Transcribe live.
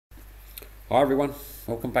Hi everyone,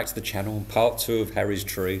 welcome back to the channel, part 2 of Harry's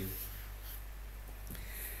tree.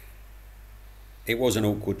 It was an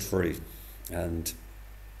awkward tree, but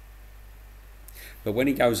when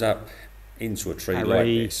he goes up into a tree like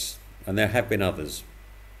Harry. this, and there have been others,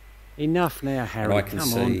 Enough now, and Harry. I can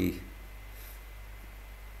Come on. see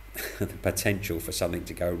the potential for something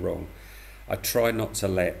to go wrong, I try not to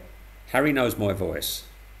let... Harry knows my voice.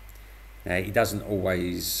 Now, he doesn't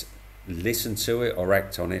always listen to it or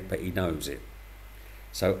act on it, but he knows it.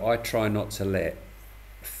 So I try not to let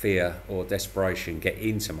fear or desperation get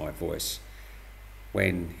into my voice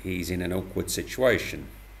when he's in an awkward situation.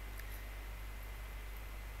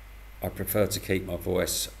 I prefer to keep my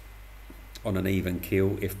voice on an even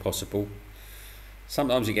keel if possible.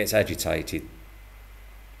 Sometimes he gets agitated.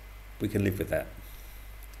 We can live with that.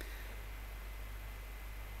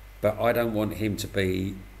 But I don't want him to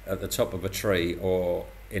be at the top of a tree or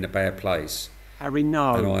in a bad place. Harry,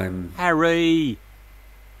 no. And I'm Harry!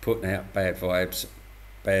 putting out bad vibes,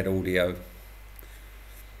 bad audio.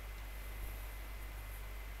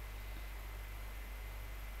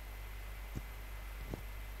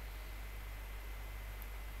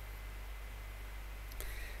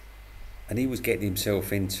 And he was getting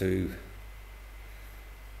himself into,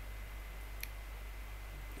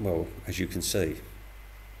 well, as you can see,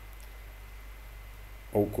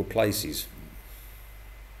 awkward places.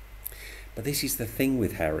 But this is the thing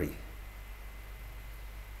with Harry.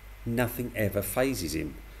 Nothing ever phases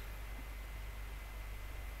him.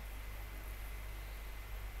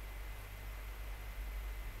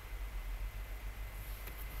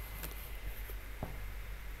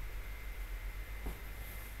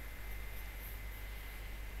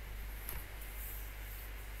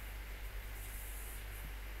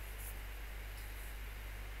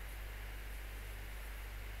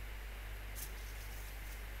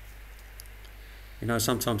 You know,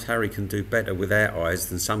 sometimes Harry can do better without eyes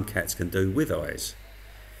than some cats can do with eyes.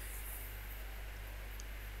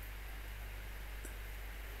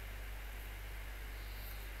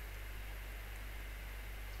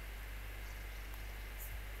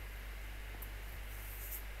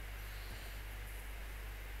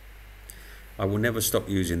 I will never stop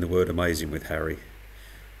using the word amazing with Harry,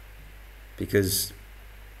 because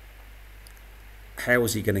how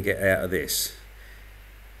is he going to get out of this?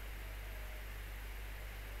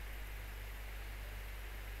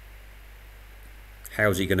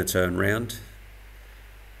 How's he going to turn round?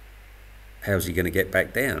 How's he going to get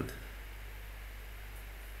back down?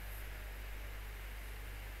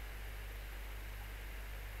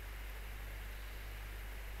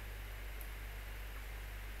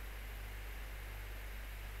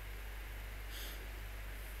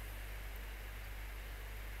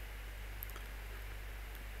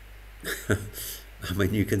 I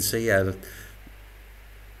mean, you can see how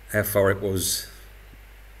far it was,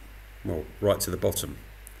 well, right to the bottom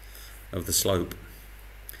of the slope.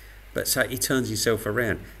 But so he turns himself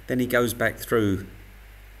around, then he goes back through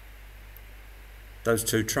those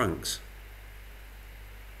two trunks,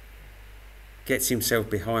 gets himself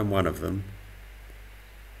behind one of them,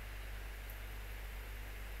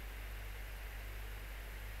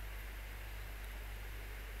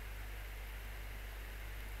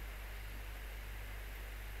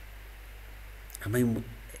 I mean,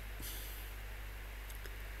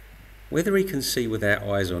 whether he can see without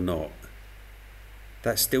eyes or not,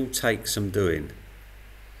 that still takes some doing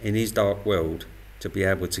in his dark world to be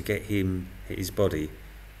able to get his body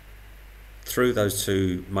through those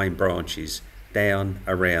two main branches, down,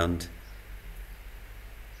 around,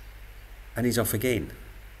 and he's off again.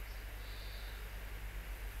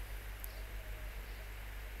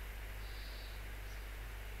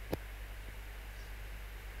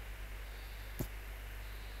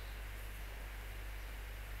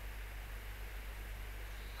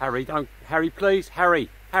 Harry, don't. Harry, please. Harry.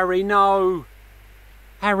 Harry, no.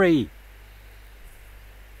 Harry.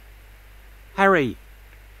 Harry.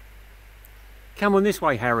 Come on this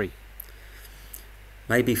way, Harry.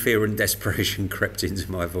 Maybe fear and desperation crept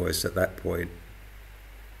into my voice at that point.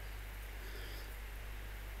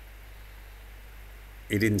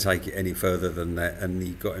 He didn't take it any further than that, and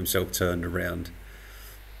he got himself turned around.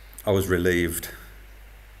 I was relieved.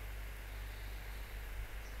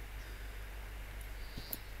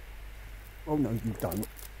 Oh, no, you don't.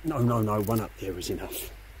 No, no, no. One up there is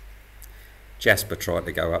enough. Jasper tried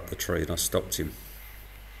to go up the tree and I stopped him.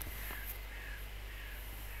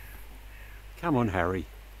 Come on, Harry.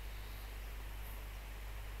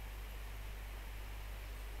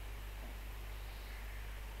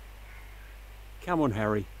 Come on,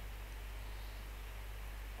 Harry.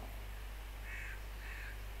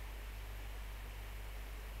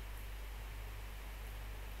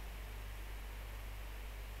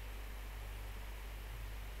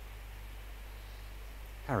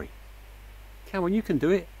 Harry, come on, you can do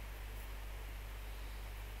it.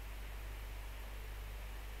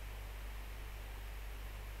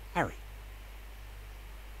 Harry.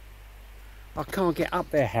 Oh, come on, get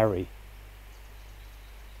up there, Harry.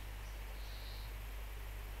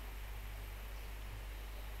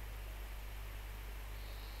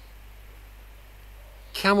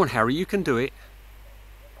 Come on, Harry, you can do it.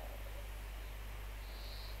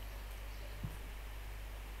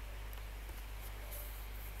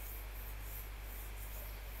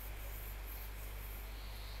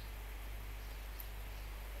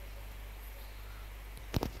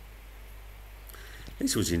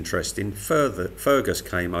 This was interesting. Fergus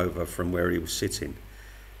came over from where he was sitting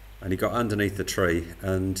and he got underneath the tree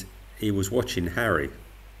and he was watching Harry.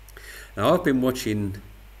 Now, I've been watching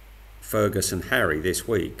Fergus and Harry this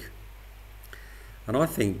week, and I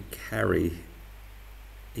think Harry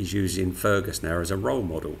is using Fergus now as a role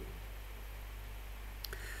model.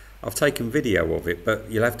 I've taken video of it, but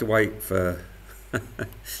you'll have to wait for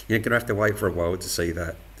you're going to have to wait for a while to see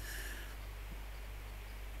that.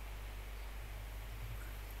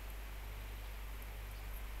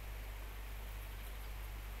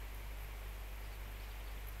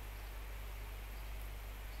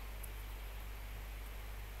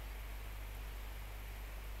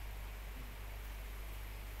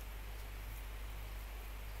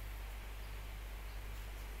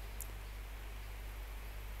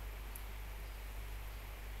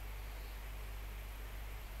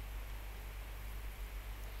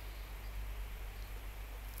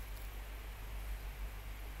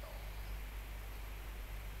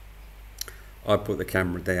 I put the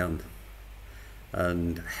camera down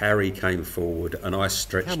and Harry came forward and I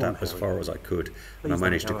stretched up as far as I could and I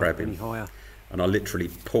managed to grab him and I literally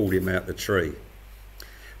pulled him out the tree,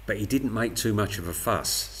 but he didn't make too much of a fuss,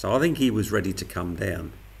 so I think he was ready to come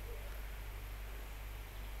down.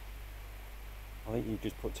 I think you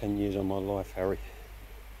just put 10 years on my life, Harry.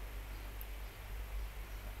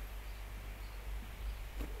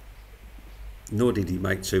 Nor did he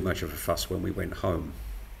make too much of a fuss when we went home.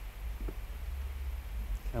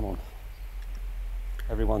 Come on.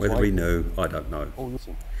 Everyone's Whether waiting. we knew, I don't know.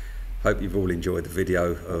 Hope you've all enjoyed the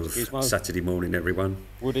video of Gizmo. Saturday morning, everyone.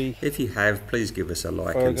 Woody. If you have, please give us a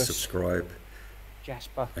like and Fergus. subscribe,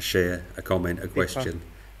 Jasper. a share, a comment, a question.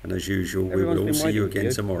 And as usual, we Everyone's will all been see you waiting for again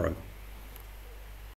you. tomorrow.